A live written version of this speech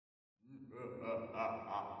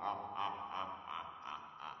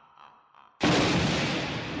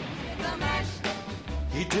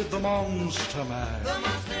did the Monster Mash. The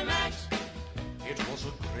Monster Mash. It was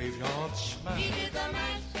a graveyard smash. He did the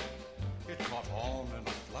mash. It caught on in a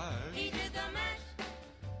flash. He did the mash.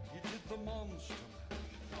 He did the Monster Mash.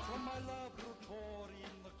 From my laboratory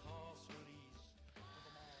in the castle east.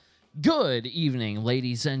 Good evening,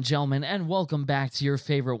 ladies and gentlemen, and welcome back to your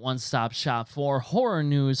favorite one-stop shop for horror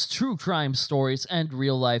news, true crime stories, and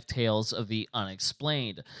real-life tales of the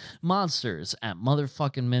unexplained. Monsters at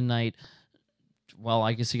motherfucking midnight. Well,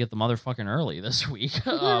 I guess you get the motherfucking early this week.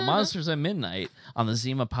 Monsters at Midnight on the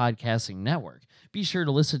Zima Podcasting Network. Be sure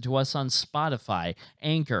to listen to us on Spotify,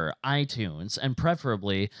 Anchor, iTunes, and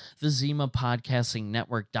preferably the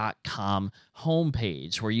ZimaPodcastingNetwork.com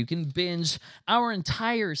homepage, where you can binge our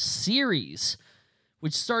entire series,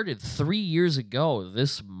 which started 3 years ago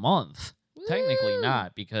this month. Woo! Technically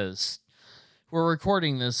not, because we're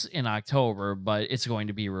recording this in October, but it's going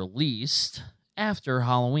to be released after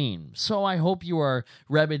Halloween. So I hope you are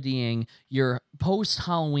remedying your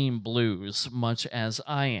post-Halloween blues much as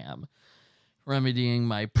I am remedying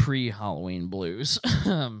my pre-Halloween blues.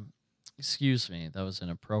 Excuse me, that was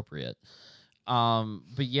inappropriate. But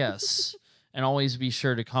yes, and always be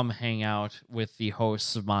sure to come hang out with the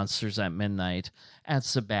hosts of Monsters at Midnight at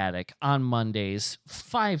Sabbatic on Mondays,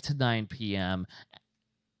 5 to 9 p.m.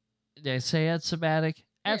 Did I say at Sabbatic?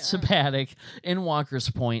 At Sabbatic in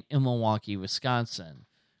Walker's Point in Milwaukee, Wisconsin,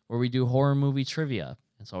 where we do horror movie trivia.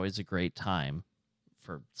 It's always a great time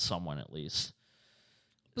for someone, at least.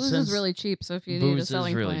 Booze is really cheap, so if you need a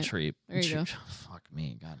selling booze is really point, cheap. there you go. Fuck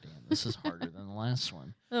me, goddamn. This is harder than the last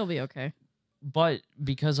one. It'll be okay. But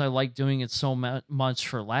because I like doing it so much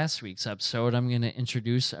for last week's episode, I'm going to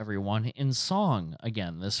introduce everyone in song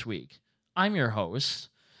again this week. I'm your host,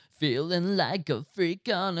 feeling like a freak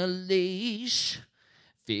on a leash.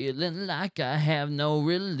 Feeling like I have no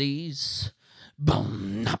release.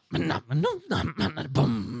 Boom, It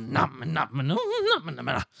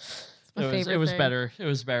was better. It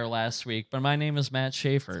was better last week. But my name is Matt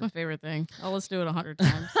Schaefer. It's my favorite thing. I'll let's do it 100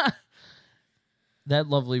 times. That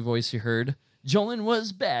lovely voice you heard. Jolene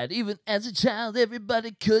was bad. Even as a child,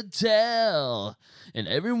 everybody could tell. And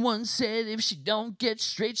everyone said if she don't get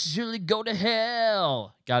straight, she'll surely go to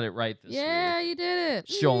hell. Got it right this week. Yeah, you did it.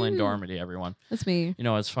 It's Jolene Dormady, everyone. That's me. You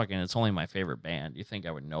know, it's only my favorite band. You think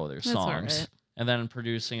I would know their songs. That's all right. And then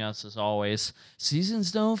producing us, as always,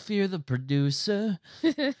 seasons don't fear the producer.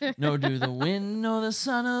 Nor do the wind, nor the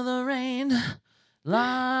sun, or the rain.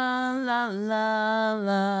 La, la, la,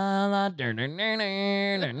 la, la. It's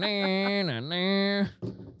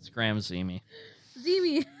Graham Zemi.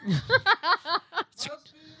 Zemi.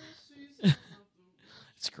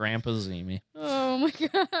 It's Grandpa Zemi. Oh my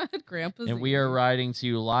God, Grandpa. And we are riding to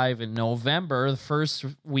you live in November, the first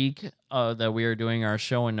week that we are doing our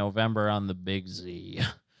show in November on the Big Z.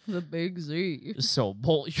 The Big Z. So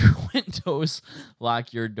bolt your windows,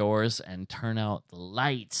 lock your doors, and turn out the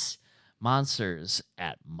lights. Monsters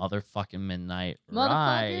at motherfucking Midnight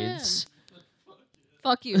rides.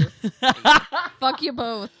 Fuck you. Fuck you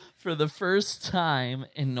both. For the first time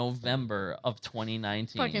in November of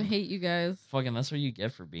 2019. Fucking hate you guys. Fucking, that's what you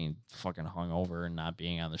get for being fucking hungover and not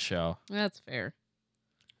being on the show. That's fair.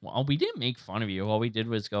 Well, we didn't make fun of you. All we did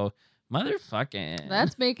was go, motherfucking.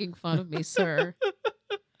 That's making fun of me, sir.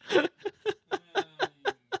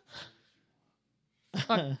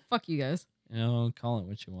 Fuck you guys. You know, call it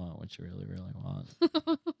what you want, what you really, really want.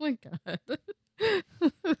 Oh my God.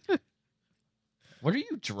 What are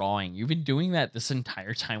you drawing? You've been doing that this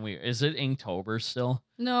entire time. Is it Inktober still?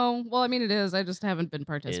 No. Well, I mean, it is. I just haven't been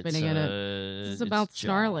participating in it. It's about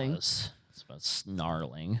snarling. It's about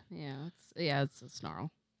snarling. Yeah, it's a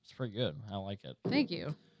snarl. It's pretty good. I like it. Thank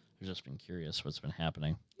you. I've just been curious what's been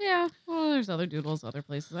happening. Yeah. Well, there's other doodles, other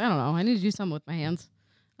places. I don't know. I need to do something with my hands.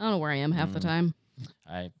 I don't know where I am half the time.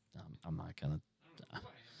 I'm not gonna.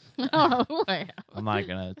 I don't know who I am. I'm not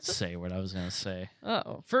gonna say what I was gonna say.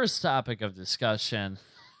 Uh-oh. First topic of discussion: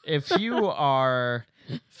 if you are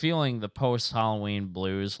feeling the post-Halloween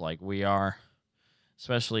blues like we are,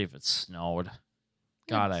 especially if it snowed,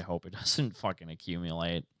 God, I hope it doesn't fucking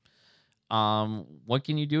accumulate. What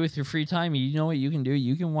can you do with your free time? You know what you can do?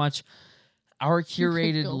 You can watch our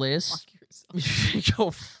curated list. Go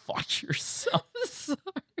fuck yourself. Sorry.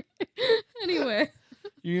 Anyway.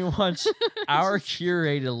 You can watch our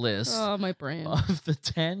curated list Oh, my brain. of the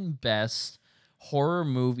 10 best horror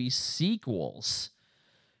movie sequels.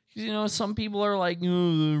 You know, some people are like,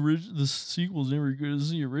 the sequel's never as good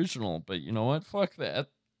as the original. But you know what? Fuck that.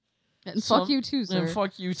 And fuck you too, sir. And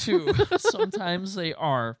fuck you too. Sometimes they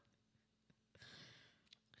are.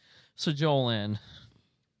 So, Jolene,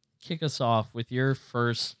 kick us off with your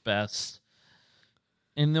first best,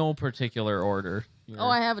 in no particular order. Oh,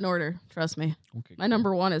 I have an order. Trust me. Okay, My cool.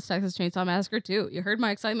 number 1 is Texas Chainsaw Massacre 2. You heard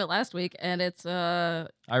my excitement last week, and it's I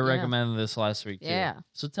recommended this last week too. Yeah.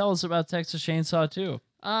 So tell us about Texas Chainsaw 2.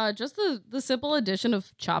 Just the simple addition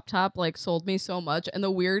of Chop Top like sold me so much, and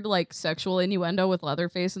the weird like sexual innuendo with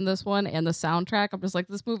Leatherface in this one, and the soundtrack. I'm just like,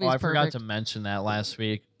 this movie is I forgot perfect. to mention that last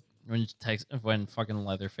week when fucking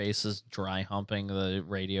Leatherface is dry humping the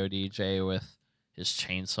radio DJ with his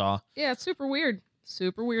chainsaw. Yeah, it's super weird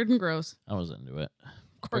and gross. I was into it.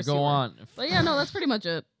 Of course, But go you were. on. But yeah, no, that's pretty much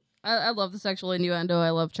it. I love the sexual innuendo.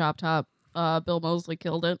 I love Chop Top. Bill Moseley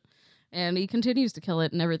killed it, and he continues to kill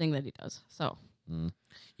it in everything that he does. So.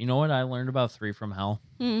 You know what I learned about Three from Hell?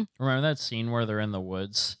 Hmm. Remember that scene where they're in the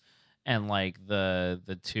woods and like the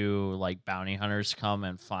two like bounty hunters come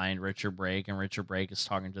and find Richard Brake, and Richard Brake is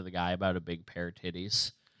talking to the guy about a big pair of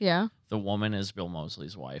titties. Yeah. The woman is Bill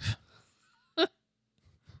Moseley's wife.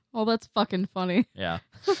 Oh, that's fucking funny. Yeah.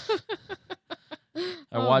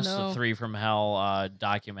 I Oh, watched no. the Three from Hell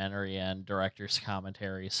documentary and director's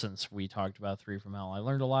commentary since we talked about Three from Hell. I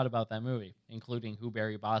learned a lot about that movie, including who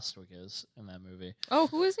Barry Bostwick is in that movie. Oh,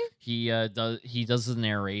 who is he? He does the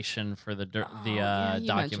narration for the yeah, you mentioned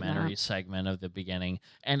documentary that. segment of the beginning,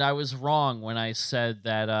 and I was wrong when I said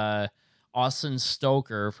that Austin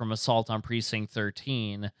Stoker from Assault on Precinct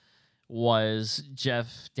 13 was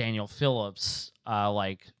Jeff Daniel Phillips'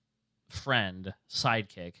 like friend,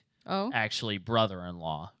 sidekick, Oh, actually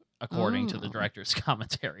brother-in-law, according to the Oh. director's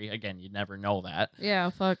commentary. Again, you'd never know that. yeah.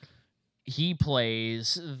 Fuck. He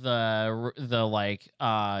plays the like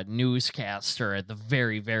newscaster at the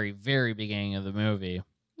very, very, very beginning of the movie.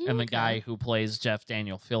 And the Okay. guy who plays Jeff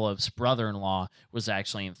Daniel Phillips' brother-in-law was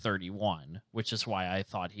actually in 31, which is why I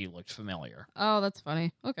thought he looked familiar. Oh, that's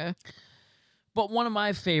funny. Okay. But one of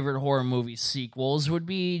my favorite horror movie sequels would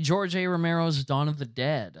be George A. Romero's Dawn of the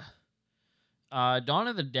Dead. Dawn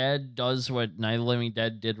of the Dead does what Night of the Living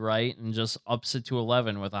Dead did right and just ups it to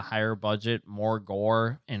 11 with a higher budget, more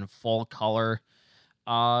gore, in full color.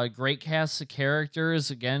 Great cast of characters.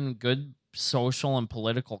 Again, good social and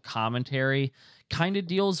political commentary. Kind of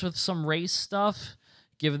deals with some race stuff,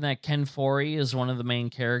 given that Ken Foree is one of the main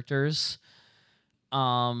characters.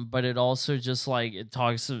 But it also just like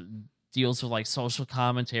deals with like social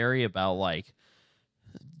commentary about like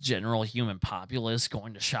general human populace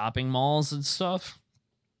going to shopping malls and stuff.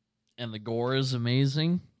 And the gore is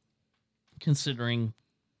amazing, considering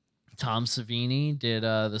Tom Savini did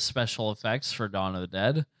the special effects for Dawn of the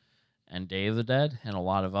Dead and Day of the Dead and a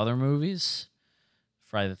lot of other movies,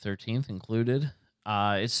 Friday the 13th included.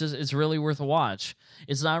 It's really worth a watch.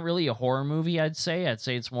 It's not really a horror movie, I'd say. I'd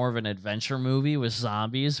say it's more of an adventure movie with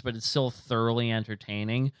zombies, but it's still thoroughly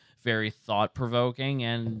entertaining, very thought-provoking,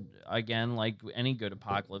 and again, like any good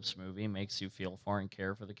apocalypse movie, makes you feel for and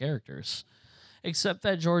care for the characters. Except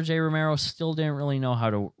that George A. Romero still didn't really know how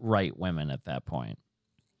to write women at that point.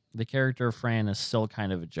 The character of Fran is still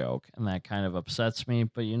kind of a joke, and that kind of upsets me,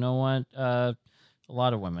 but you know what? A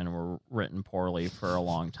lot of women were written poorly for a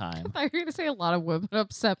long time. I thought you were gonna say a lot of women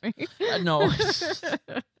upset me. No.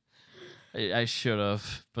 I should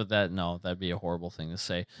have, but that'd be a horrible thing to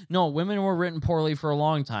say. No, women were written poorly for a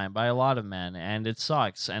long time by a lot of men, and it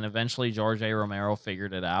sucks. And eventually George A. Romero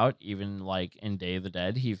figured it out. Even like in Day of the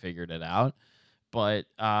Dead, he figured it out. But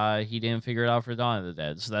he didn't figure it out for Dawn of the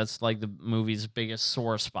Dead. So that's like the movie's biggest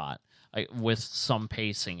sore spot, like, with some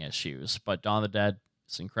pacing issues. But Dawn of the Dead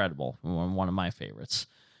is incredible. One of my favorites.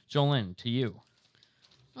 Jolene, to you.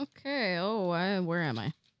 Okay. Oh, where am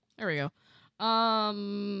I? There we go.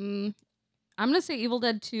 I'm gonna say Evil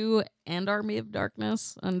Dead 2 and Army of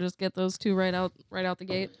Darkness, and just get those two right out the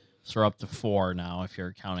gate. So we're up to 4 now if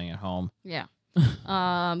you're counting at home. Yeah.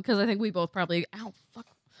 Because I think we both probably. Ow, fuck.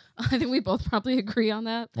 I think we both probably agree on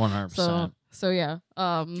that. 100%. So yeah.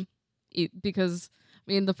 Because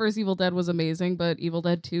I mean, the first Evil Dead was amazing, but Evil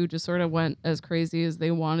Dead 2 just sort of went as crazy as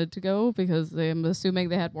they wanted to go because I'm assuming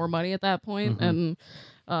they had more money at that point. Mhm.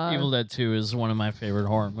 And Evil Dead 2 is one of my favorite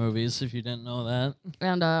horror movies, if you didn't know that.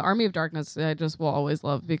 and Army of Darkness, I just will always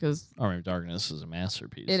love because, Army of Darkness is a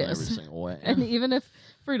masterpiece It in is. every single way. and even if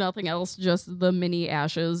for nothing else, just the mini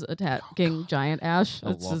ashes attacking giant ash.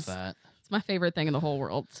 I It's love just, that. It's my favorite thing in the whole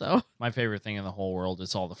world. So My favorite thing in the whole world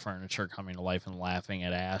is all the furniture coming to life and laughing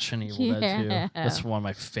at Ash in Evil Dead 2. Yeah. That's one of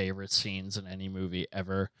my favorite scenes in any movie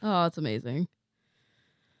ever. oh, it's amazing.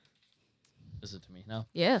 Is it to me now?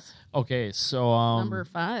 Yes. Okay, so Number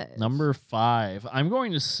 5. Number 5. I'm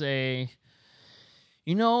going to say,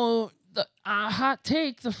 the hot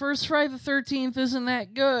take, the first Friday the 13th isn't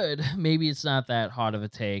that good. Maybe it's not that hot of a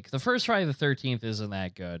take. The first Friday the 13th isn't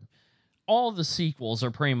that good. All the sequels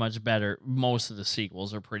are pretty much better. Most of the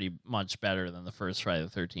sequels are pretty much better than the first Friday the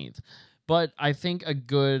 13th. But I think a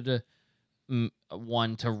good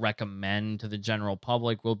one to recommend to the general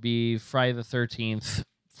public will be Friday the 13th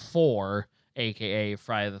 4, aka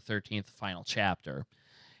Friday the 13th Final Chapter.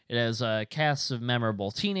 It has a cast of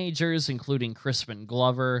memorable teenagers, including Crispin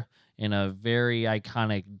Glover, in a very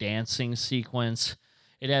iconic dancing sequence.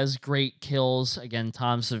 It has great kills. Again,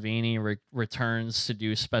 Tom Savini returns to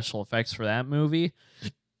do special effects for that movie.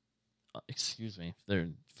 Excuse me.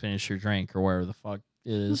 Finish your drink or whatever the fuck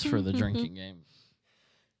it is for the drinking game.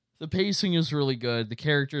 The pacing is really good. The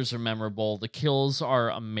characters are memorable. The kills are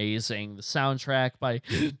amazing. The soundtrack by...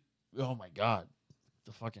 oh my god.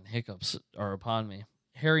 The fucking hiccups are upon me.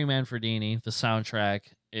 Harry Manfredini. The soundtrack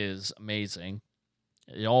is amazing.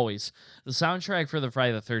 The soundtrack for the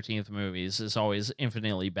Friday the 13th movies is always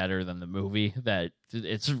infinitely better than the movie that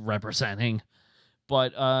it's representing.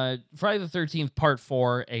 But Friday the 13th Part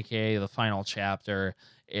 4, aka the Final Chapter,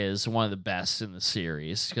 is one of the best in the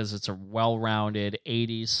series because it's a well-rounded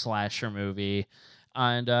 80s slasher movie.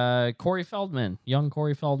 And Corey Feldman, young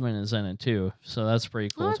Corey Feldman, is in it too. So that's pretty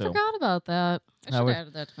cool I too. forgot about that. I should would- have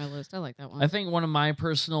added that to my list. I like that one. I think one of my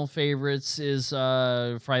personal favorites is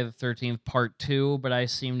Friday the 13th Part 2, but I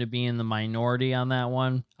seem to be in the minority on that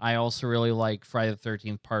one. I also really like Friday the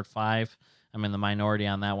 13th Part 5. I'm in the minority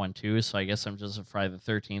on that one too, so I guess I'm just a Friday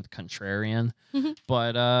the 13th contrarian.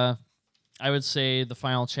 But I would say the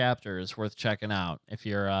Final Chapter is worth checking out if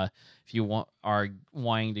you're if you are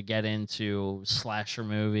wanting to get into slasher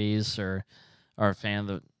movies or are a fan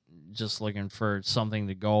of just looking for something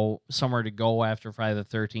to go somewhere to go after Friday the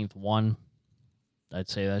 13th 1. I'd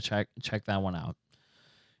say that check that one out.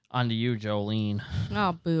 On to you, Jolene.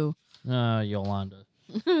 Oh, boo. Yolanda.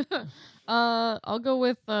 I'll go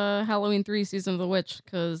with Halloween 3 Season of the Witch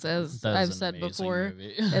because, as That is I've an said amazing before,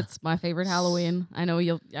 movie. it's my favorite Halloween. I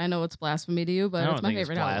know it's blasphemy to you, but I don't it's my think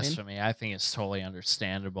favorite it's Halloween. blasphemy. I think it's totally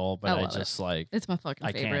understandable, but I I love just like It's my fucking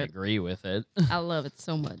I can't favorite. agree with it. I love it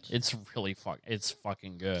so much. It's really it's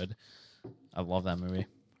fucking good. I love that movie.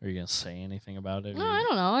 Are you gonna say anything about it? No, I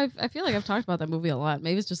don't know. I feel like I've talked about that movie a lot.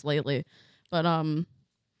 Maybe it's just lately, but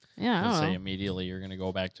yeah, I I'll don't say know. immediately you're gonna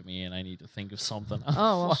go back to me, and I need to think of something. Oh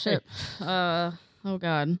well, shit. Oh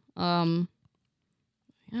god. Yeah,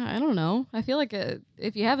 I don't know. I feel like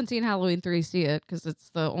if you haven't seen Halloween 3, see it because it's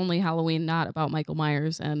the only Halloween not about Michael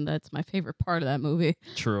Myers, and that's my favorite part of that movie.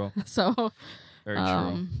 True. So, Very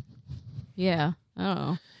true. Yeah, I don't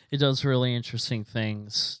know. It does really interesting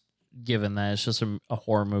things, given that it's just a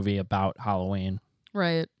horror movie about Halloween.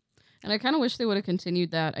 Right. And I kind of wish they would have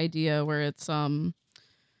continued that idea where it's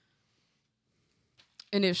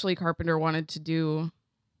initially Carpenter wanted to do,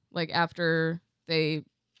 like, after they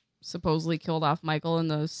supposedly killed off Michael in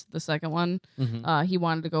the second one, he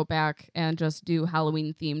wanted to go back and just do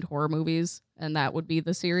Halloween themed horror movies, and that would be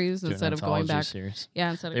the series Do an instead of going anthology back. Series.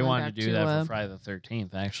 Yeah, instead of They going wanted back to do that uh, for Friday the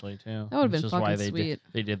 13th, actually, too. That would've been which is why fucking sweet.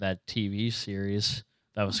 They did that TV series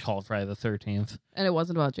that was called Friday the 13th. and it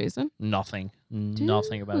wasn't about Jason. Nothing about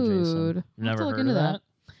Jason. Dude, I'll have to Never look heard into of that?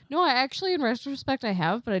 No, I actually, in retrospect, I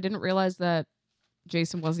have, but I didn't realize that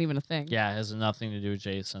Jason wasn't even a thing. Yeah, it has nothing to do with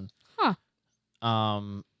Jason. Huh.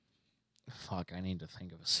 Fuck, I need to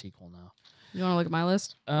think of a sequel now. You want to look at my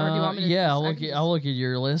list? Or do you want me to Yeah, just- I'll I look can at just- I'll look at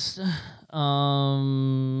your list.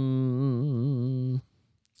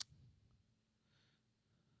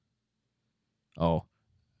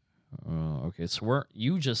 Okay. So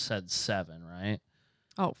you just said 7, right?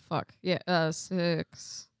 Oh fuck. Yeah.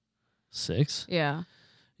 6. 6. Yeah.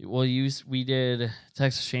 Well, we did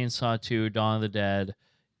Texas Chainsaw 2, Dawn of the Dead,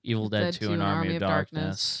 Evil Dead 2, and Army of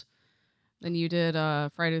Darkness, Then you did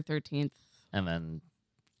Friday the 13th. and then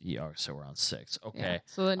so we're on 6. Okay. Yeah.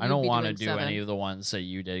 So then I you'd don't be want to doing do 7. any of the ones that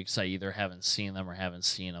you did because I either haven't seen them or haven't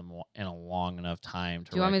seen them in a long enough time to.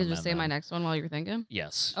 Do you want me to just recommend say my them. next one while you're thinking?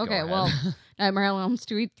 Yes. go Okay, ahead. well, Nightmare on Elm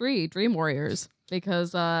Street 3, Dream Warriors,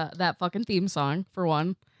 because that fucking theme song, for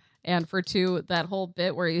one, and for two, that whole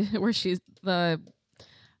bit where she's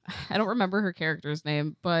I don't remember her character's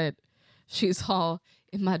name, but she's all,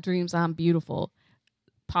 in my dreams I'm beautiful,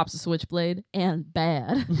 pops a switchblade and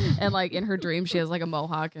bad, and like in her dream she has like a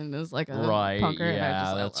mohawk and is like a right. punker. And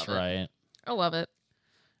Yeah, I that's love it. right. I love it.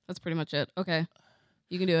 That's pretty much it. Okay,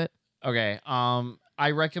 you can do it. Okay. I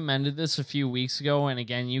recommended this a few weeks ago, and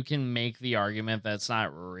again, you can make the argument that it's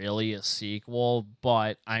not really a sequel,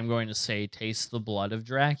 but I'm going to say Taste the Blood of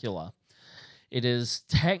Dracula. It is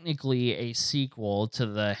technically a sequel to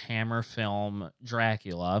the Hammer film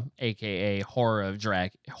Dracula, aka Horror of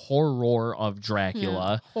Dracula. Yeah. Horror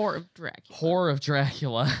of Dracula. Horror of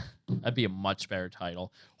Dracula. That'd be a much better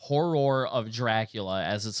title. Horror of Dracula,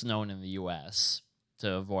 as it's known in the U.S.,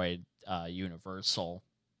 to avoid Universal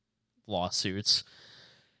lawsuits.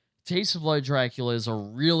 Taste of Blood Dracula is a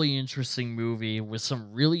really interesting movie with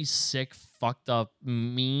some really sick, fucked up,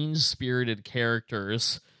 mean-spirited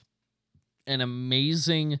characters. An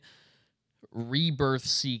amazing rebirth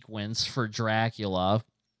sequence for Dracula.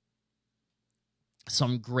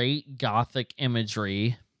 Some great gothic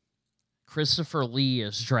imagery. Christopher Lee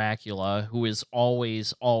as Dracula, who is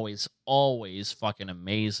always, always, always fucking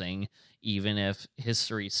amazing, even if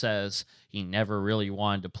history says he never really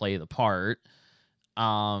wanted to play the part.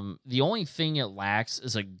 The only thing it lacks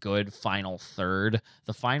is a good final third.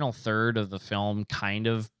 The final third of the film kind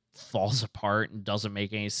of falls apart and doesn't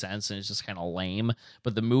make any sense, and it's just kind of lame.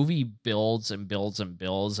 But the movie builds and builds and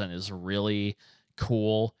builds and is really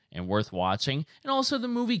cool and worth watching. And also the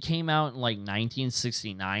movie came out in like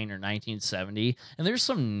 1969 or 1970, and there's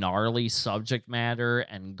some gnarly subject matter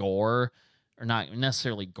and gore, or not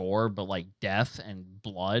necessarily gore, but like death and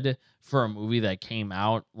blood for a movie that came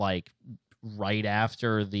out like right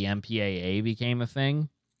after the MPAA became a thing.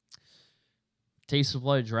 Taste of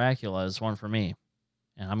Blood Dracula is one for me,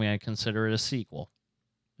 and I'm going to consider it a sequel.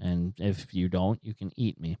 And if you don't, you can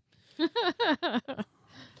eat me.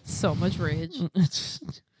 So much rage. It's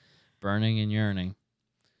burning and yearning.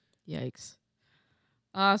 Yikes.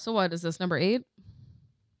 So what is this, number 8?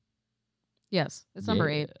 Yes, it's number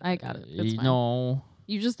 8. I got it. It's fine. No,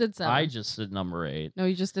 You just did 7. I just did number 8. No,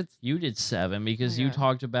 you just did. You did 7 because you Okay.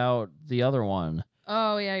 talked about the other one.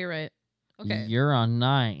 Oh, yeah, you're right. Okay. You're on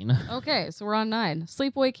 9. Okay, so we're on 9.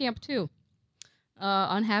 Sleepaway Camp 2.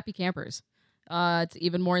 Unhappy Campers. It's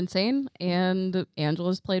even more insane, and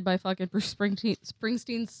Angela's played by fucking Bruce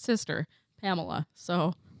Springsteen's sister, Pamela.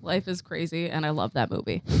 So life is crazy, and I love that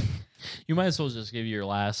movie. You might as well just give your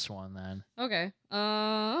last one then. Okay.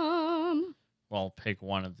 Well, pick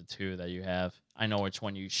one of the two that you have. I know which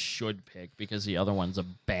one you should pick because the other one's a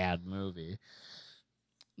bad movie.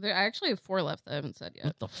 I actually have 4 left that I haven't said yet.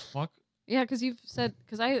 What the fuck? Yeah, because you've said,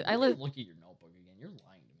 because I Look at your notebook again. You're lying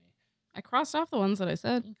to me. I crossed off the ones that I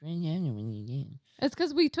said. It's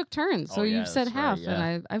because we took turns, so Oh, yeah, you've said that's right, half, yeah.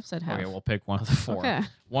 and I've said half. Okay, we'll pick one of the 4. Okay.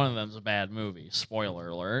 One of them's a bad movie. Spoiler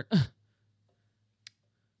alert.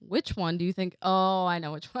 Which one do you think? Oh, I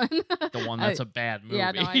know which one. The one that's a bad movie.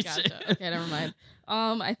 Yeah, no, I gotcha. Okay, never mind.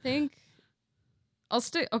 I think I'll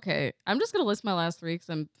stick. Okay, I'm just gonna list my last 3 because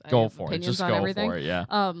I Go have for it. opinions Just on go everything. for it, yeah.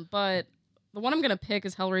 But the one I'm gonna pick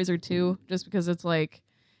is Hellraiser 2, just because it's like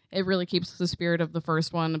it really keeps the spirit of the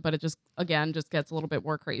first one, but it just gets a little bit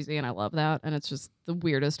more crazy, and I love that. And it's just the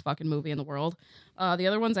weirdest fucking movie in the world. The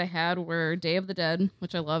other ones I had were Day of the Dead,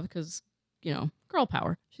 which I love because, you know, girl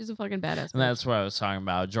power. She's a fucking badass. And that's what I was talking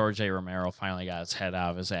about. George A. Romero finally got his head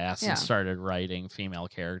out of his ass Yeah. and started writing female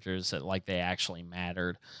characters that like they actually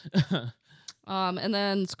mattered. And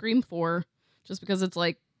then Scream 4, just because it's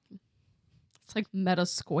like meta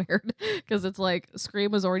squared, because it's like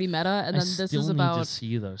Scream was already meta, and then I this still is need about. to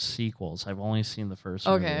see those sequels. I've only seen the first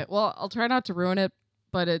Okay, movie. well, I'll try not to ruin it,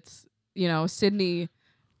 but it's, you know, Sydney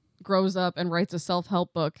grows up and writes a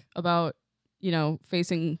self-help book about, you know,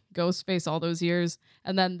 facing Ghostface all those years,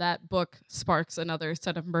 and then that book sparks another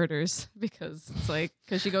set of murders because it's like,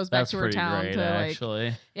 because she goes back That's to her pretty town great, to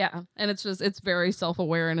actually. yeah, and it's very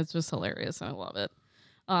self-aware, and it's just hilarious, and I love it.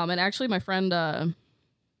 And actually, my friend,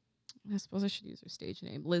 I suppose I should use her stage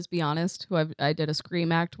name, Liz Be Honest, who I did a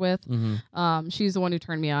Scream act with. Mm-hmm. She's the one who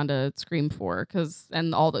turned me on to Scream 4,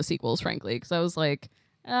 and all the sequels, frankly, because I was like,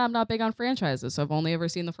 I'm not big on franchises, so I've only ever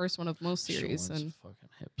seen the first one of most series, Sean's and fucking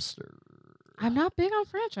hipster. I'm not big on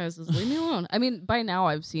franchises. Leave me alone. I mean, by now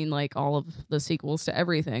I've seen like all of the sequels to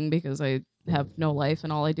everything because I have no life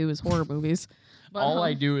and all I do is horror movies. But, All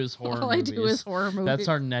I do is horror all movies. I do is horror movies. That's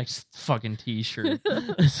our next fucking t-shirt.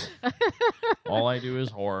 All I do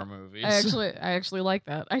is horror movies. I actually like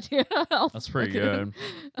that idea. That's pretty good.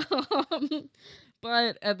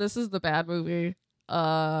 But this is the bad movie.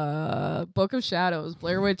 Book of Shadows,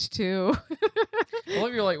 Blair Witch 2. Well,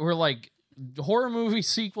 if we're like horror movie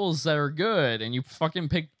sequels that are good, and you fucking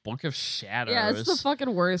pick Book of Shadows. Yeah, it's the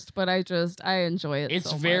fucking worst, but I enjoy it. It's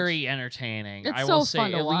so very much. entertaining. It's I so will say,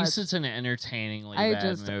 fun to at least watch. it's an entertainingly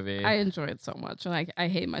bad movie. I enjoy it so much, and I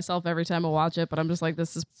hate myself every time I watch it. But I'm just like,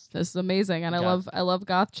 this is amazing, and Got- I love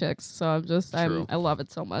goth chicks, so True. I love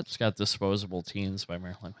it so much. It's got Disposable Teens by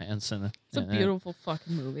Marilyn Manson. It's a in it. beautiful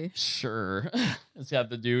fucking movie. Sure. It's got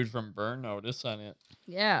the dude from Burn Notice on it.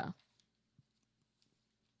 Yeah.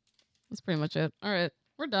 That's pretty much it. All right.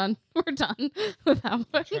 We're done. We're done with that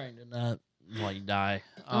one. Trying to not like die.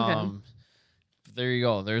 There you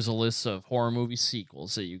go. There's a list of horror movie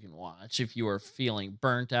sequels that you can watch if you are feeling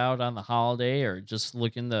burnt out on the holiday or just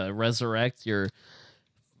looking to resurrect your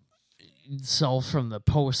self from the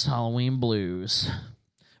post-Halloween blues.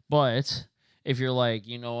 But if you're like,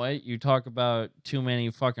 you know what, you talk about too many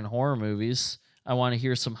fucking horror movies, I want to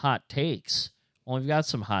hear some hot takes. Well, we've got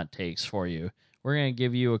some hot takes for you. We're going to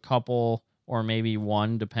give you a couple or maybe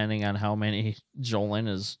one, depending on how many Jolyn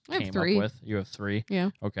has I have came 3. up with. You have 3? Yeah.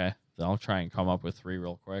 Okay. Then I'll try and come up with 3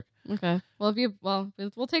 real quick. Okay. Well,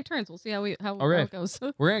 we'll take turns. We'll see how Okay. it goes.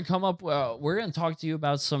 We're going to come up, we're going to talk to you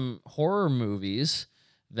about some horror movies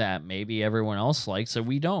that maybe everyone else likes that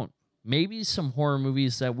we don't. Maybe some horror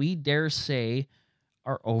movies that we dare say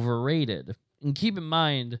are overrated. And keep in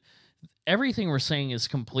mind, everything we're saying is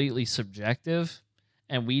completely subjective,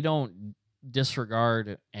 and we don't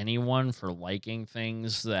disregard anyone for liking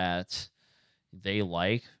things that they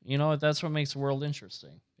like. You know, that's what makes the world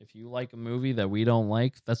interesting. If you like a movie that we don't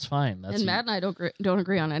like, that's fine. That's and Matt and I don't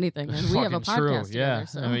agree on anything, and we have a fucking true. podcast Yeah. together.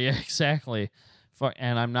 So. I mean, yeah, exactly.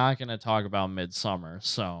 And I'm not going to talk about Midsummer.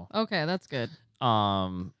 So, Okay, that's good.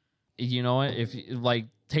 you know what? If like,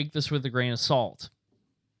 take this with a grain of salt.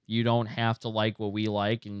 You don't have to like what we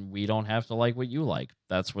like, and we don't have to like what you like.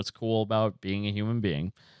 That's what's cool about being a human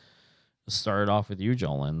being. Let's start off with you,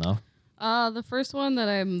 Jolyn, though. The first one that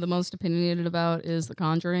I'm the most opinionated about is The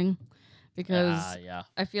Conjuring, because Yeah.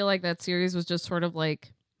 I feel like that series was just sort of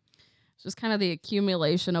like, just kind of the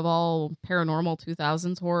accumulation of all paranormal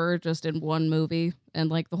 2000s horror just in one movie.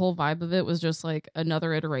 And like the whole vibe of it was just like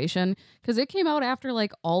another iteration, because it came out after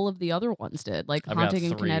like all of the other ones did, like I've got Haunting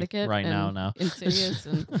in 3 Connecticut right and now. Insidious.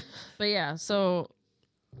 But yeah, so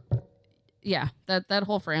yeah, that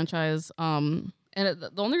whole franchise. And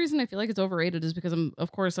the only reason I feel like it's overrated is because I'm a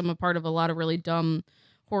part of a lot of really dumb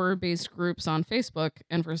horror-based groups on Facebook,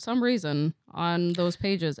 and for some reason on those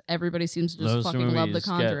pages, everybody seems to just Those fucking love The movies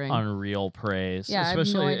Conjuring. get unreal praise. Yeah, I have no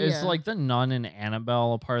especially is idea. like The Nun and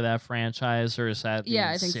Annabelle a part of that franchise, or is that the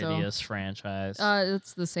Yeah, I think so. Insidious franchise?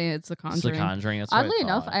 It's the same. It's The It's Conjuring. The Conjuring. That's what Oddly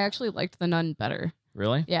enough, thought. I actually liked The Nun better.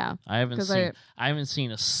 Really? Yeah, I haven't 'Cause seen. I haven't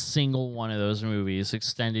seen a single one of those movies,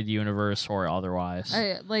 extended universe or otherwise.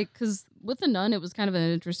 because with The Nun, it was kind of an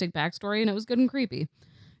interesting backstory and it was good and creepy,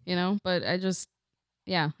 you know. But I just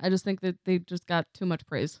think that they just got too much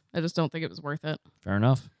praise. I just don't think it was worth it. Fair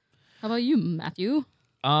enough. How about you, Matthew?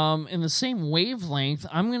 In the same wavelength,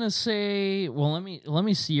 I'm gonna say. Well, let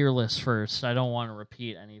me see your list first. I don't want to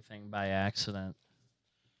repeat anything by accident.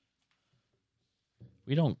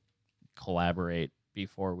 We don't collaborate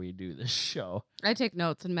before we do this show. I take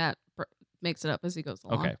notes and Matt makes it up as he goes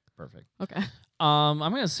along. Okay, perfect. Okay. I'm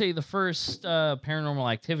gonna say the first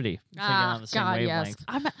Paranormal Activity. Thinking on the same God, wavelength.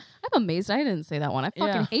 yes. I'm amazed I didn't say that one. I fucking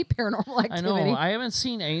Yeah. hate Paranormal Activity. I know. I haven't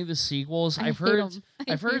seen any of the sequels. I I've hate heard 'em. I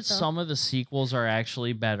I've hate heard 'em. some of the sequels are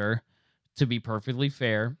actually better, to be perfectly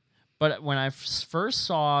fair. But when I first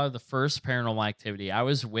saw the first Paranormal Activity, I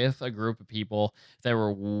was with a group of people that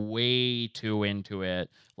were way too into it,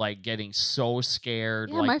 like getting so scared,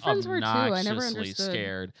 Yeah, like my friends were too. I never obnoxiously understood.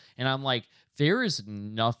 scared. And I'm like, there is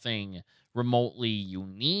nothing remotely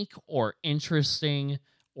unique or interesting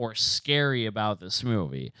or scary about this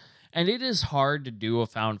movie. And it is hard to do a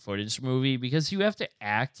found footage movie because you have to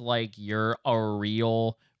act like you're a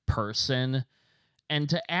real person. And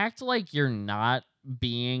to act like you're not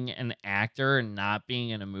being an actor and not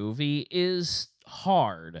being in a movie is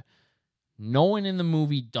hard. No one in the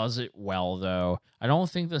movie does it well, though. I don't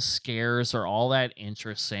think the scares are all that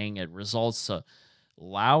interesting. It results to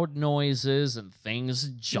loud noises and things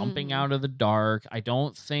jumping out of the dark. I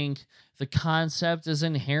don't think the concept is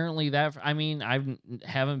inherently that. I mean,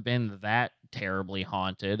 haven't been that terribly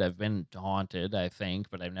haunted. I've been haunted, I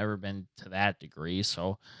think, but I've never been to that degree.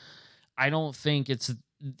 So I don't think it's.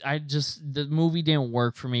 The movie didn't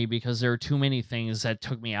work for me because there are too many things that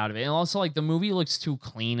took me out of it. And also, like, the movie looks too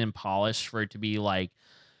clean and polished for it to be like,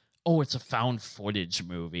 oh, it's a found footage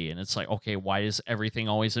movie. And it's like, okay, why is everything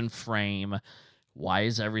always in frame? Why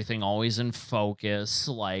is everything always in focus?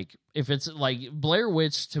 Like, if it's like Blair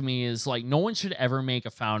Witch to me is like, no one should ever make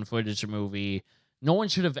a found footage movie. No one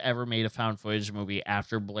should have ever made a found footage movie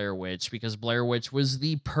after Blair Witch, because Blair Witch was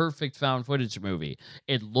the perfect found footage movie.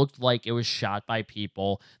 It looked like it was shot by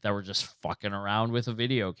people that were just fucking around with a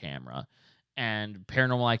video camera. And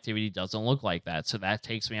Paranormal Activity doesn't look like that. So that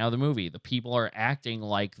takes me out of the movie. The people are acting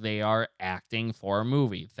like they are acting for a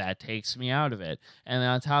movie. That takes me out of it. And then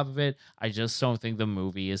on top of it, I just don't think the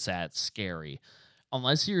movie is that scary.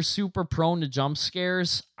 Unless you're super prone to jump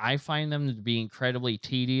scares, I find them to be incredibly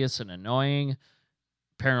tedious and annoying.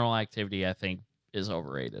 Paranormal Activity, I think, is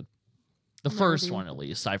overrated. The I'm there with first you. one, at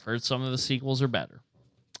least. I've heard some of the sequels are better.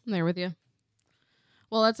 I'm there with you.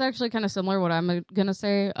 Well, that's actually kind of similar. What I'm gonna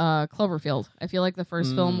say, Cloverfield. I feel like the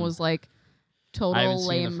first film was like total I haven't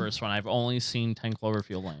lame. seen the first one. I've only seen 10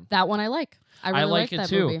 Cloverfield Lane. That one I like. I really like like it that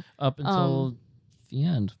too. movie. Up until the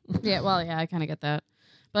end. Yeah, well, yeah, I kind of get that.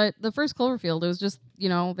 But the first Cloverfield, it was just,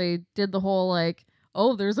 they did the whole like,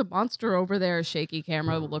 oh, there's a monster over there, shaky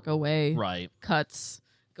camera, look away, Right. cuts,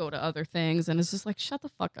 go to other things, and it's just like, shut the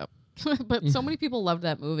fuck up. But so many people loved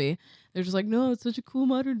that movie. They're just like, no, it's such a cool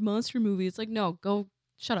modern monster movie. It's like, no, go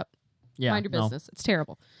shut up. Yeah. Mind your no. business. It's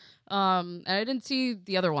terrible. And I didn't see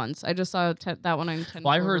the other ones. I just saw that one on 10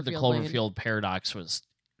 Well, I heard the Lane. Cloverfield Paradox was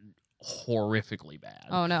horrifically bad.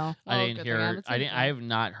 Oh no. I Well, didn't good hear. thing haven't I seen didn't. it. I have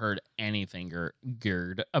not heard anything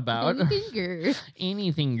good about Anything good.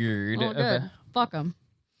 anything good. Oh, good. Fuck them.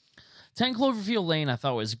 10 Cloverfield Lane I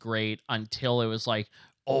thought was great until it was like,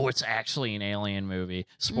 oh, it's actually an alien movie.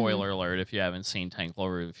 Spoiler alert if you haven't seen 10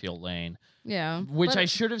 Cloverfield Lane. Yeah. Which but- I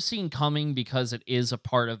should have seen coming because it is a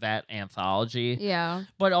part of that anthology. Yeah.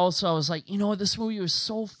 But also I was like, this movie was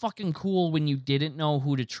so fucking cool when you didn't know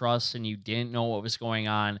who to trust and you didn't know what was going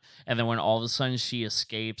on. And then when all of a sudden she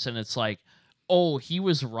escapes and it's like, oh, he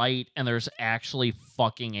was right and there's actually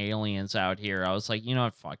fucking aliens out here. I was like, you know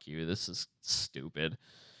what? Fuck you. This is stupid.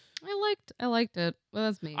 I liked it. Well,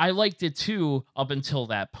 that's me. I liked it too up until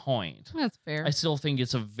that point. That's fair. I still think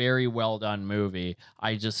it's a very well done movie.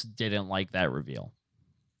 I just didn't like that reveal.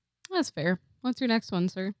 That's fair. What's your next one,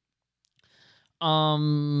 sir?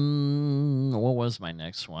 What was my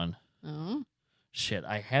next one? Oh. Shit,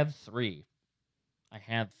 I had three.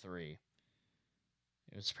 It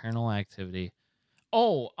was Paranormal Activity.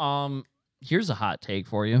 Oh, here's a hot take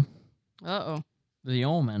for you. Uh-oh. The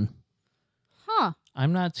Omen. Huh.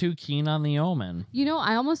 I'm not too keen on The Omen.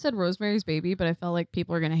 I almost said Rosemary's Baby, but I felt like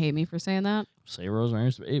people are going to hate me for saying that. Say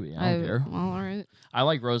Rosemary's Baby. I don't care. Well, all right. I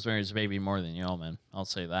like Rosemary's Baby more than The Omen. I'll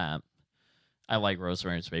say that. I like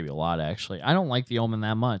Rosemary's Baby a lot, actually. I don't like The Omen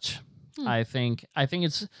that much. I think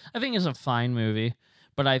it's a fine movie,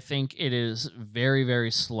 but I think it is very,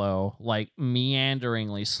 very slow, like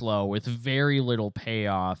meanderingly slow with very little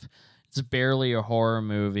payoff. It's barely a horror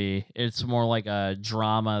movie. It's more like a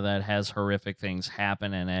drama that has horrific things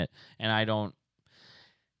happen in it. And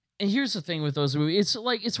and here's the thing with those movies.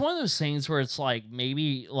 It's one of those things where it's like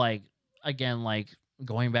maybe like, again, like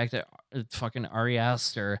going back to fucking Ari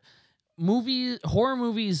Aster, horror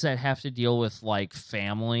movies that have to deal with like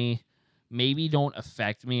family maybe don't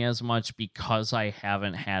affect me as much because I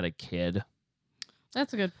haven't had a kid.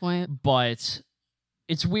 That's a good point. But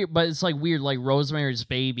it's weird, but it's like weird. Like Rosemary's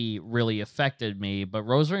Baby really affected me, but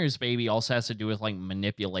Rosemary's Baby also has to do with like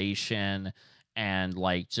manipulation and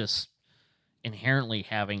like just inherently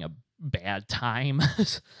having a bad time.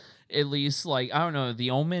 At least, like, I don't know.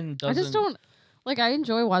 The Omen doesn't. I just don't. Like, I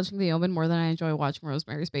enjoy watching The Omen more than I enjoy watching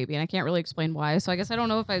Rosemary's Baby, and I can't really explain why. So I guess I don't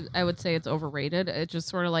know if I would say it's overrated. It just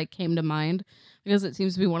sort of like came to mind because it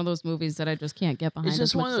seems to be one of those movies that I just can't get behind. It's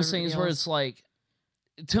just as much one of as those things everybody where else. it's like,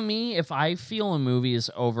 to me, if I feel a movie is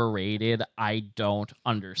overrated, I don't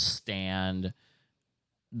understand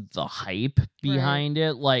the hype behind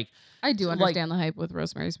it. Like, I do like- understand the hype with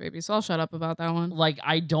Rosemary's Baby, so I'll shut up about that one. like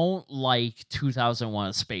I don't like 2001: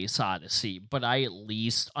 A Space Odyssey, but I at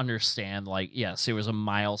least understand, like, yes, it was a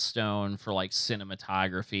milestone for like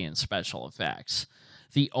cinematography and special effects.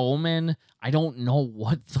 The Omen, I don't know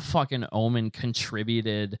what the fucking Omen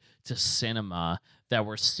contributed to cinema that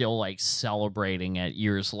we're still like celebrating it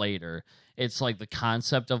years later. It's like the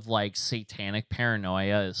concept of like satanic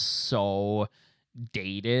paranoia is so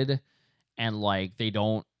dated, and like they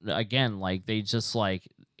don't, again, like they just like,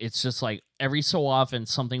 it's just like every so often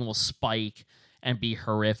something will spike and be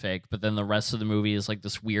horrific, but then the rest of the movie is like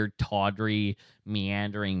this weird tawdry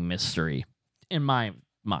meandering mystery, in my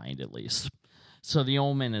mind at least. So The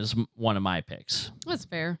Omen is one of my picks. That's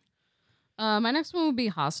fair. My next one would be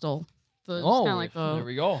Hostel. It's kinda like there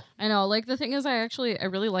we go. I know. Like, the thing is, I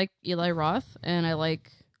really like Eli Roth, and I like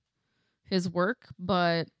his work,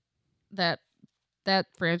 but that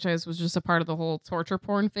franchise was just a part of the whole torture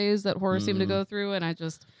porn phase that horror seemed to go through, and I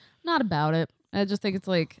just not about it. I just think it's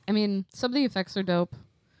like, I mean, some of the effects are dope,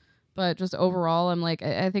 but just overall, I'm like,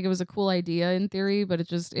 I think it was a cool idea in theory, but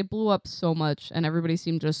it blew up so much, and everybody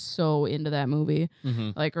seemed just so into that movie,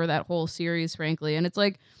 like, or that whole series, frankly. And it's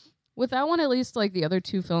like, with that one, at least, like, the other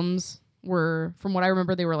two films were, from what I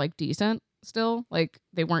remember, they were like decent still. Like,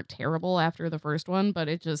 they weren't terrible after the first one, but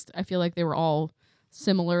I feel like they were all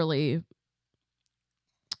similarly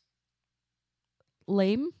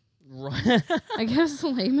lame. Right. I guess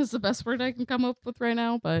lame is the best word I can come up with right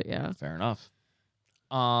now, but yeah. Fair enough.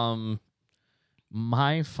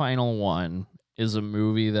 My final one is a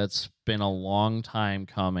movie that's been a long time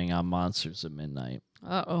coming on Monsters at Midnight.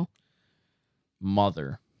 Uh-oh.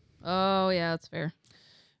 Mother. Oh, yeah, that's fair.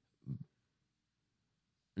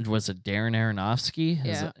 Was it Darren Aronofsky?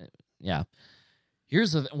 Yeah. Yeah.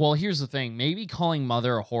 Here's the thing. Maybe calling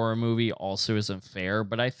Mother a horror movie also isn't fair,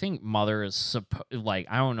 but I think Mother is like,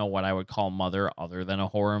 I don't know what I would call Mother other than a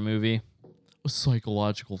horror movie. A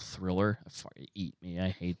psychological thriller. Fucking eat me. I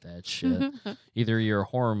hate that shit. Either you're a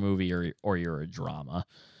horror movie or you're a drama.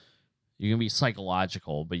 You can be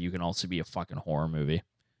psychological, but you can also be a fucking horror movie.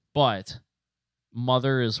 But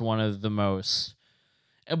Mother is one of the most,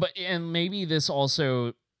 and maybe this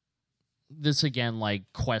again like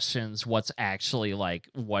questions what's actually like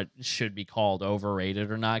what should be called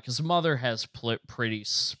overrated or not, because Mother has pretty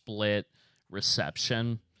split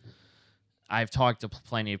reception. I've talked to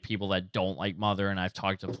plenty of people that don't like Mother, and I've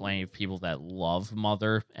talked to plenty of people that love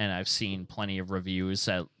Mother, and I've seen plenty of reviews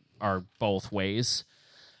that are both ways.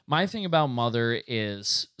 My thing about Mother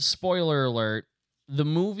is, spoiler alert, the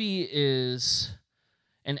movie is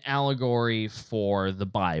an allegory for the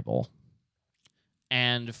Bible.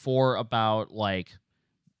 And for about, like,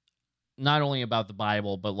 not only about the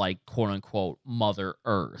Bible, but, like, quote-unquote, Mother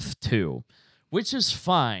Earth, too. Which is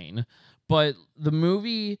fine, but the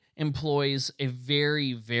movie employs a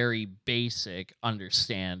very, very basic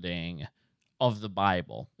understanding of the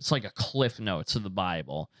Bible. It's like a Cliff Notes of the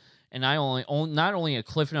Bible. And not only a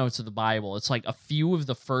Cliff Notes of the Bible, it's like a few of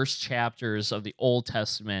the first chapters of the Old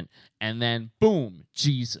Testament, and then, boom,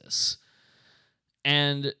 Jesus.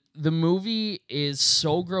 And the movie is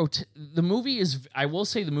so I will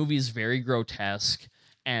say the movie is very grotesque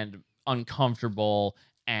and uncomfortable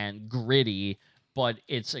and gritty, but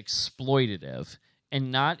it's exploitative.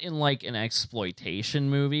 And not in like an exploitation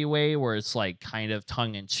movie way where it's like kind of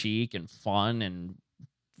tongue-in-cheek and fun and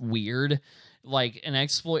weird. Like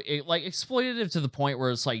exploitative to the point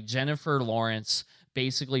where it's like Jennifer Lawrence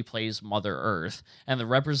basically plays Mother Earth, and the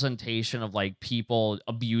representation of like people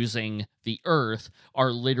abusing the earth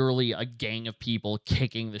are literally a gang of people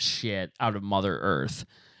kicking the shit out of Mother Earth.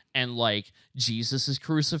 And like Jesus's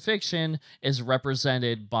crucifixion is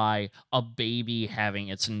represented by a baby having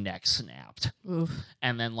its neck snapped. Oof.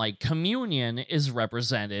 And then like communion is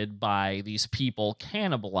represented by these people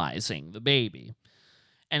cannibalizing the baby.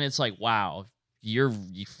 And it's like, wow, you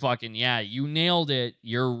nailed it.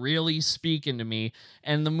 You're really speaking to me.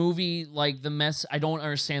 And the movie, like I don't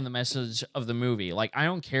understand the message of the movie. Like, I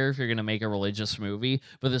don't care if you're going to make a religious movie,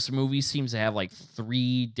 but this movie seems to have like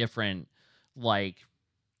 3 different, like,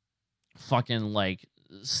 fucking, like,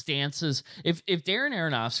 stances. If Darren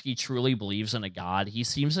Aronofsky truly believes in a god, he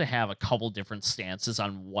seems to have a couple different stances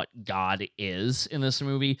on what God is in this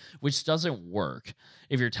movie, which doesn't work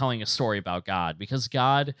if you're telling a story about God, because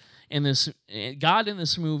God in this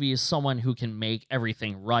movie is someone who can make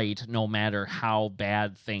everything right no matter how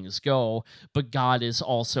bad things go, but God is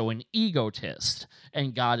also an egotist,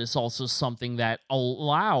 and God is also something that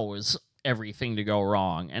allows everything to go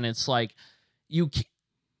wrong. And it's like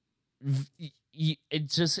it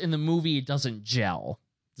just, in the movie, it doesn't gel.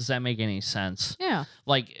 Does that make any sense? Yeah.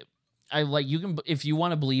 Like, you can, if you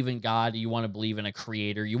want to believe in God, you want to believe in a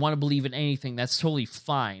creator, you want to believe in anything, that's totally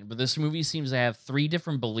fine. But this movie seems to have 3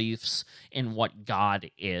 different beliefs in what God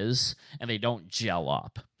is, and they don't gel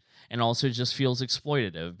up. And also it just feels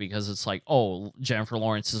exploitative, because it's like, oh, Jennifer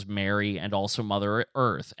Lawrence is Mary and also Mother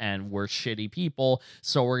Earth, and we're shitty people,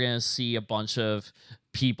 so we're going to see a bunch of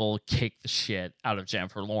people kick the shit out of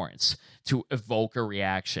Jennifer Lawrence to evoke a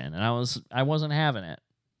reaction. And I wasn't having it.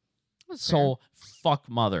 That's So fuck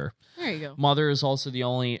Mother. There you go. Mother is also the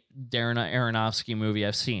only Darren Aronofsky movie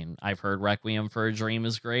I've seen. I've heard Requiem for a Dream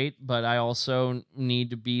is great, but I also need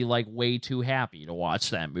to be like way too happy to watch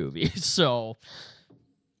that movie. So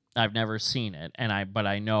I've never seen it, but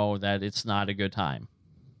I know that it's not a good time.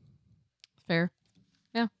 Fair.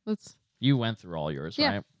 Yeah, You went through all yours, Yeah.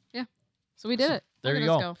 right? so we did it. There Look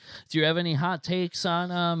you at go. us Do you have any hot takes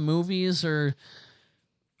on movies or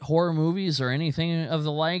horror movies or anything of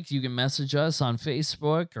the like? You can message us on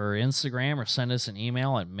Facebook or Instagram, or send us an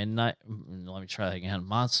email at midnight. Let me try that again.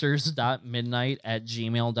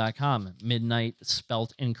 monsters.midnight@gmail.com. Midnight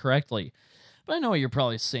spelt incorrectly. But I know what you're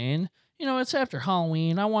probably saying. You know, it's after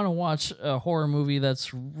Halloween. I want to watch a horror movie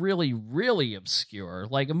that's really, really obscure.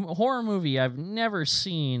 Like a horror movie I've never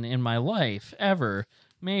seen in my life, ever.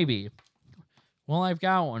 Maybe. Well, I've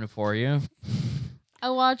got one for you. I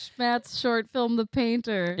watched Matt's short film, The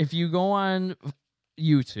Painter. If you go on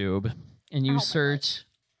YouTube and you Ow, my search...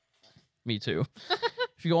 Me too.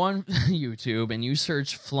 If you go on YouTube and you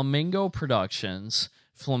search Flamingo Productions,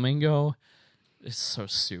 Flamingo... It's so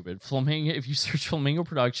stupid. Flamingo. If you search Flamingo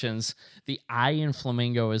Productions, the I in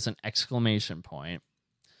Flamingo is an exclamation point.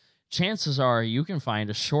 Chances are you can find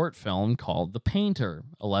a short film called The Painter,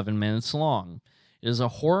 11 minutes long. It is a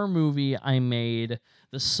horror movie I made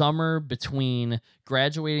the summer between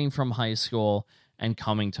graduating from high school and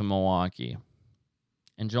Coming to Milwaukee.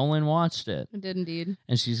 And Jolene watched it, I did indeed.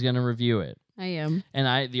 and she's going to review it. I am.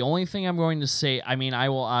 And the only thing I'm going to say, I mean, I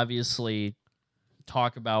will obviously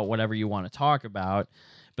talk about whatever you want to talk about,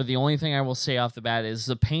 but the only thing I will say off the bat is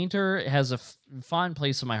The Painter has a fond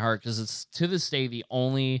place in my heart because it's to this day the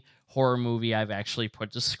only horror movie I've actually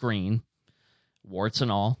put to screen, warts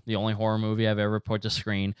and all, the only horror movie I've ever put to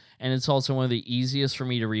screen. And it's also one of the easiest for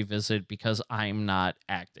me to revisit because I'm not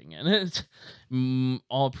acting in it.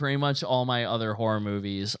 Pretty much all my other horror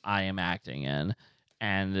movies I am acting in.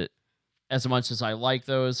 And as much as I like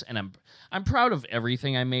those, and I'm proud of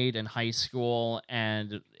everything I made in high school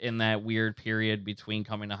and in that weird period between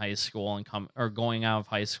coming to high school and going out of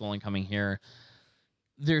high school and coming here.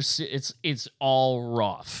 It's all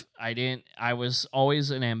rough. I was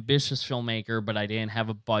always an ambitious filmmaker, but I didn't have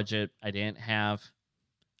a budget. I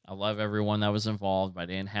love everyone that was involved, but I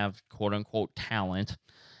didn't have quote unquote talent,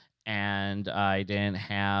 and I didn't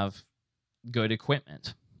have good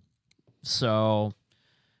equipment. So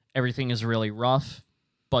everything is really rough,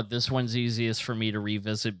 but this one's easiest for me to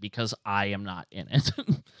revisit because I am not in it.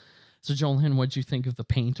 So Jolene, what'd you think of The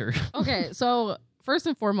Painter? Okay, so first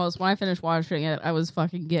and foremost, when I finished watching it, I was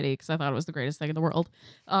fucking giddy because I thought it was the greatest thing in the world.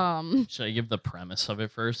 Should I give the premise of it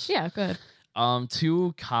first? Yeah, good.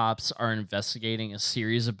 Two cops are investigating a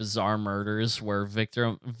series of bizarre murders where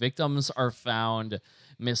victims are found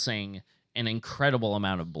missing an incredible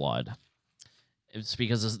amount of blood. It's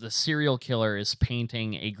because the serial killer is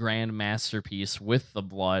painting a grand masterpiece with the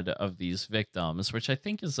blood of these victims, which I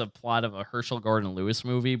think is a plot of a Herschel Gordon Lewis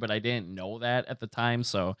movie, but I didn't know that at the time,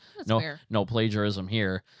 so That's no fair. no plagiarism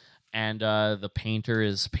here. And the painter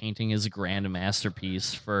is painting his grand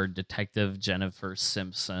masterpiece for Detective Jennifer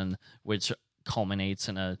Simpson, which culminates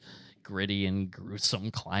in a gritty and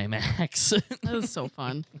gruesome climax. That was so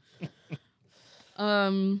fun.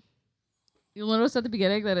 You'll notice at the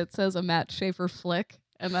beginning that it says a Matt Schaefer flick,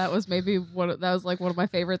 and that was one of my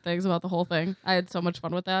favorite things about the whole thing. I had so much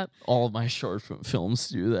fun with that. All of my short films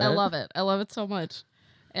do that. I love it. I love it so much.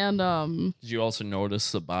 And Did you also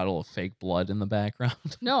notice the bottle of fake blood in the background?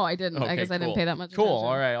 no, I didn't. I Okay, guess I didn't cool. pay that much Cool. attention.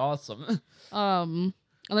 All right. Awesome.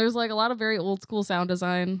 And there's like a lot of very old school sound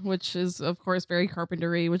design, which is of course very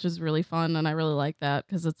carpentry, which is really fun, and I really like that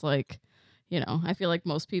because it's like, I feel like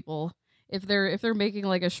most people, if they're making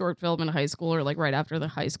like a short film in high school or like right after the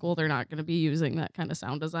high school, they're not going to be using that kind of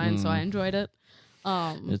sound design. So I enjoyed it.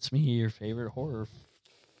 It's me, your favorite horror.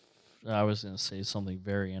 I was going to say something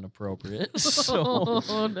very inappropriate. So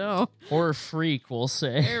oh no. horror freak, we'll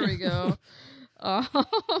say. There we go.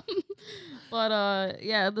 But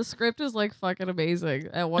yeah, the script is like fucking amazing.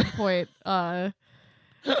 At one point,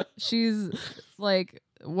 she's like,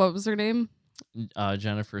 what was her name?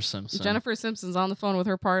 Jennifer Simpson. Jennifer Simpson's on the phone with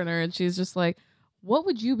her partner, and she's just like, "What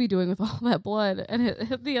would you be doing with all that blood?" And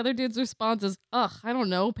the other dude's response is, "Ugh, I don't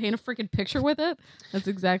know. Paint a freaking picture with it." That's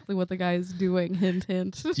exactly what the guy's doing. Hint,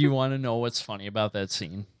 hint. Do you want to know what's funny about that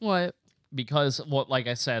scene? What? Because, like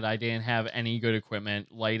I said, I didn't have any good equipment,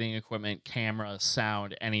 lighting equipment, camera,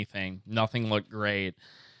 sound, anything. Nothing looked great.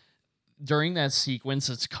 During that sequence,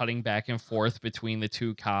 it's cutting back and forth between the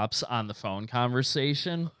two cops on the phone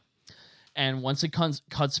conversation. And once it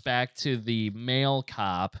cuts back to the male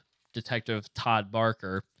cop, Detective Todd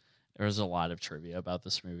Barker, there's a lot of trivia about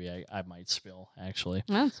this movie I might spill, actually.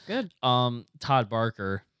 That's good. Todd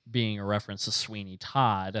Barker being a reference to Sweeney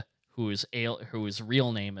Todd, whose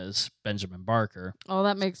real name is Benjamin Barker. Oh,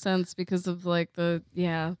 that makes sense because of like the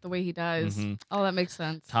way he dies. Mhm. Oh, that makes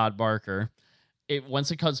sense. Todd Barker.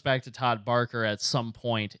 Once it cuts back to Todd Barker at some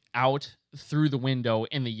point out through the window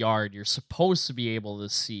in the yard, you're supposed to be able to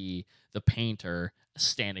see the painter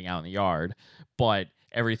standing out in the yard, but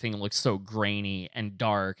everything looks so grainy and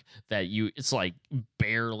dark that it's like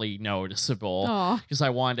barely noticeable. Oh, Because I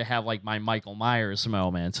wanted to have like my Michael Myers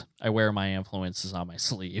moment. I wear my influences on my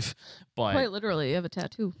sleeve, but quite literally, you have a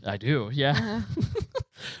tattoo. I do, yeah.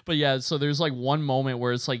 But yeah, so there's like one moment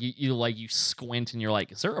where it's like you squint and you're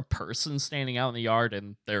like, is there a person standing out in the yard?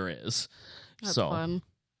 And there is. That's so, fun.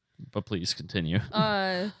 but please continue.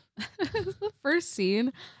 The first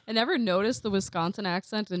scene, I never noticed the Wisconsin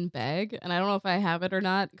accent in Bag, and I don't know if I have it or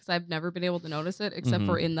not because I've never been able to notice it except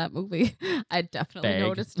for in that movie. I definitely Bag.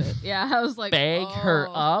 noticed it. Yeah, I was like, Bag her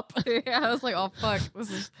oh. up. Yeah, I was like, oh fuck,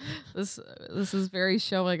 this is very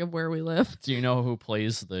showing of where we live. Do you know who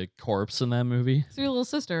plays the corpse in that movie? It's your little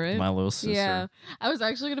sister, right? My little sister. Yeah, I was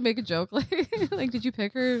actually gonna make a joke like, did you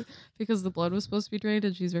pick her because the blood was supposed to be drained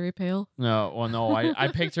and she's very pale? No, well, no, I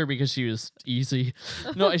picked her because she was easy.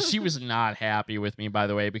 No, she was not happy with me, by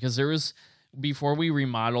the way, because before we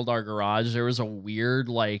remodeled our garage, there was a weird,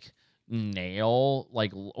 like, nail,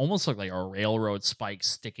 like almost looked like a railroad spike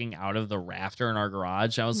sticking out of the rafter in our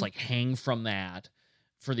garage. I was like, hang from that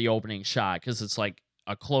for the opening shot, because it's like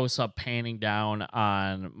a close-up panning down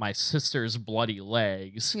on my sister's bloody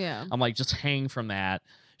legs. Yeah. I'm like, just hang from that.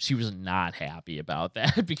 She was not happy about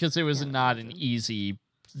that because it was not an easy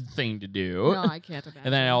thing to do. No, I can't imagine.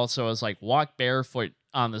 And then I also was like, walk barefoot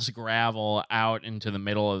on this gravel out into the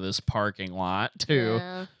middle of this parking lot too.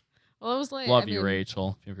 Yeah. Well, it was like, Love I you, mean,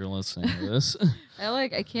 Rachel, if you're listening to this.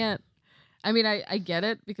 I can't. I mean, I get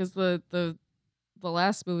it, because the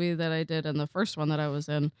last movie that I did and the first one that I was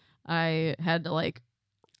in, I had to like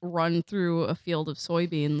run through a field of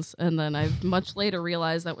soybeans, and then I much later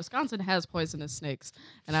realized that Wisconsin has poisonous snakes,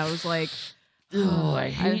 and I was like, Oh, I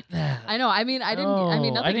hate that. I know. I mean, I didn't. I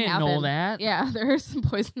mean, Oh, nothing I didn't happened. know that. Yeah, there are some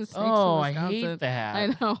poisonous snakes Oh, in I Wisconsin. hate that.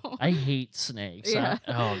 I know. I hate snakes. Yeah.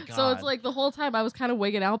 Oh, God. So it's like the whole time I was kind of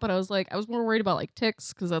wigging out, but I was more worried about like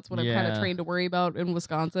ticks, because that's what I'm kind of Yeah. trained to worry about in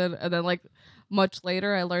Wisconsin. And then like much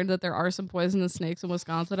later, I learned that there are some poisonous snakes in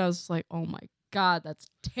Wisconsin. I was just like, oh my God, that's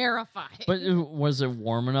terrifying. But was it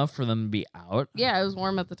warm enough for them to be out? yeah, it was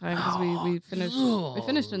warm at the time, because we finished. We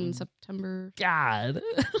finished in September. God.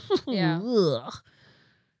 Yeah. Ugh.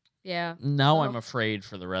 Yeah. Now So- I'm afraid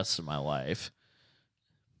for the rest of my life.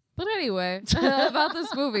 But anyway, about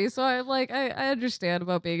this movie, so I understand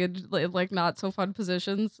about being in like not so fun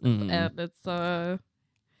positions, Mhm. and it's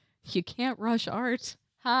you can't rush art.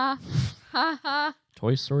 Ha ha ha.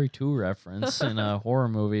 Toy Story 2 reference in a horror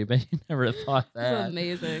movie, but you never thought It's that.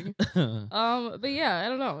 amazing. But yeah, I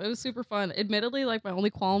don't know. It was super fun. Admittedly, like my only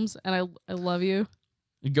qualms, and I love you.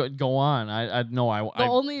 Go on. I know.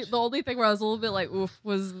 The only thing where I was a little bit like oof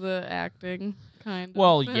was the acting kind.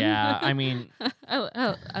 Well, of. yeah. I mean,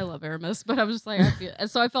 I love Aramis, but I'm just like and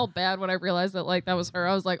so I felt bad when I realized that like that was her.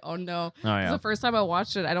 I was like, oh no. oh yeah. The first time I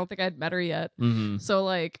watched it, I don't think I'd met her yet. Mm-hmm. So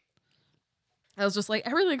like, I was just like,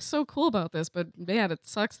 everything's so cool about this, but man, it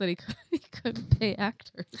sucks that he couldn't pay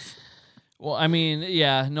actors. Well, I mean,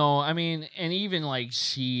 yeah, no, I mean, and even like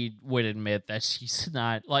she would admit that she's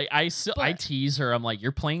not like I But- tease her. I'm like,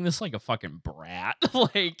 you're playing this like a fucking brat.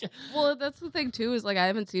 Like, Well, that's the thing too, is like I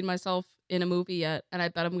haven't seen myself in a movie yet, and I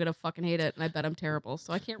bet I'm gonna fucking hate it, and I bet I'm terrible.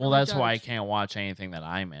 So I can't. well, really that's why I judge. can't watch anything that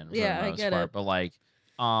I'm in. For Yeah, the I most get part. it. But like,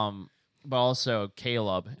 but also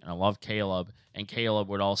Caleb, and I love Caleb, and Caleb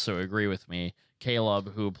would also agree with me.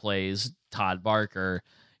 Caleb, who plays Todd Barker,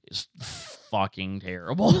 is fucking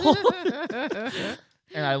terrible.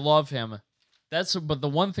 And I love him. But the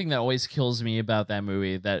one thing that always kills me about that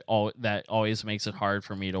movie that always makes it hard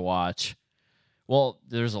for me to watch. Well,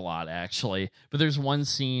 there's a lot actually, but there's one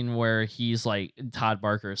scene where he's like Todd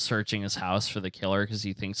Barker is searching his house for the killer because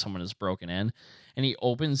he thinks someone has broken in, and he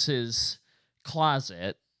opens his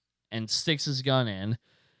closet and sticks his gun in,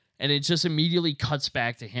 and it just immediately cuts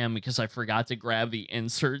back to him because I forgot to grab the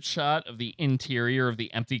insert shot of the interior of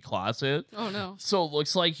the empty closet. Oh no. So it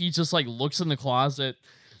looks like he just like looks in the closet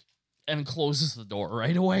and closes the door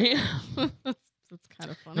right away. That's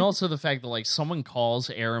kind of funny. And also the fact that like someone calls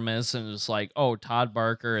Aramis and is like, "Oh, Todd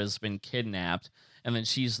Barker has been kidnapped," and then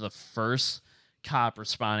she's the first cop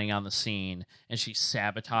responding on the scene, and she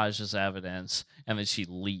sabotages evidence, and then she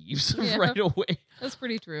leaves Yeah. right away. That's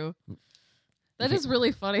pretty true. That is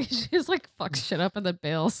really funny. She just like fucks shit up and then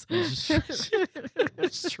bails.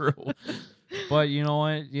 It's true. But you know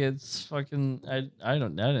what? Yeah, it's fucking. I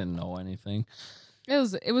didn't know anything.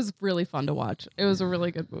 It was really fun to watch. It was a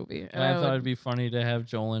really good movie. And I thought would- it'd be funny to have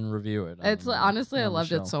Jolene review it. It's on, honestly, I on the loved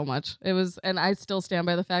show. it so much. It was, and I still stand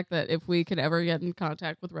by the fact that if we could ever get in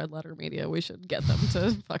contact with Red Letter Media, we should get them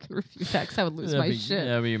to fucking review that. 'Cause I would lose That'd my be, shit.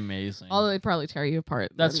 That'd be amazing. Although they'd probably tear you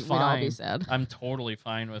apart. That's then we'd all be fine. sad. I'm totally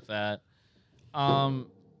fine with that.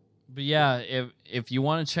 But yeah, if you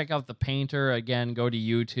want to check out The Painter, again, go to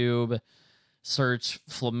YouTube, search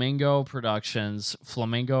Flamingo Productions.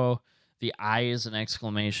 Flamingo, the I is an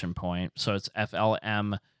exclamation point, so it's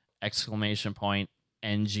FLM exclamation point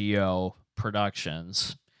NGO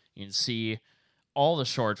Productions. You can see all the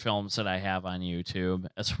short films that I have on YouTube,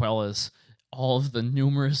 as well as all of the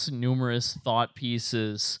numerous thought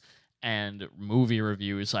pieces and movie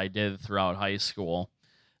reviews I did throughout high school.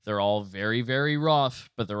 They're all very, very rough,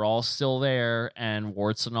 but they're all still there, and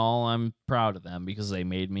warts and all, I'm proud of them because they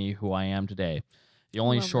made me who I am today. The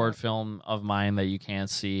only love short that. film of mine that you can't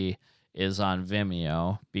see is on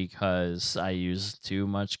Vimeo because I use too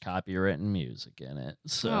much copywritten music in it.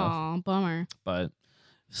 So, Aw, bummer. but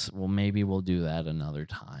well, maybe we'll do that another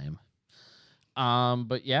time.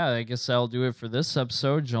 But yeah, I guess that'll do it for this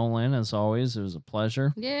episode. Jolene, as always, it was a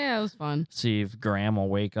pleasure. Yeah, it was fun. See if Graham will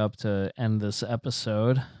wake up to end this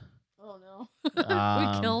episode. Oh no, we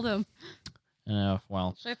Um, killed him.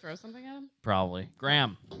 Well, Should I throw something at him? probably.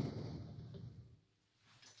 Graham.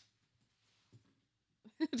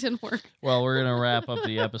 It didn't work. Well, we're going to wrap up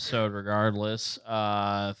the episode regardless.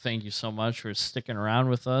 Thank you so much for sticking around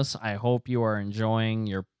with us. I hope you are enjoying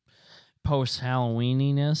your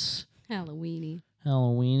post-Halloweeniness.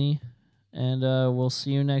 Halloweeny. And we'll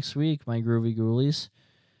see you next week, my groovy ghoulies.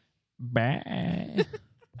 Bye.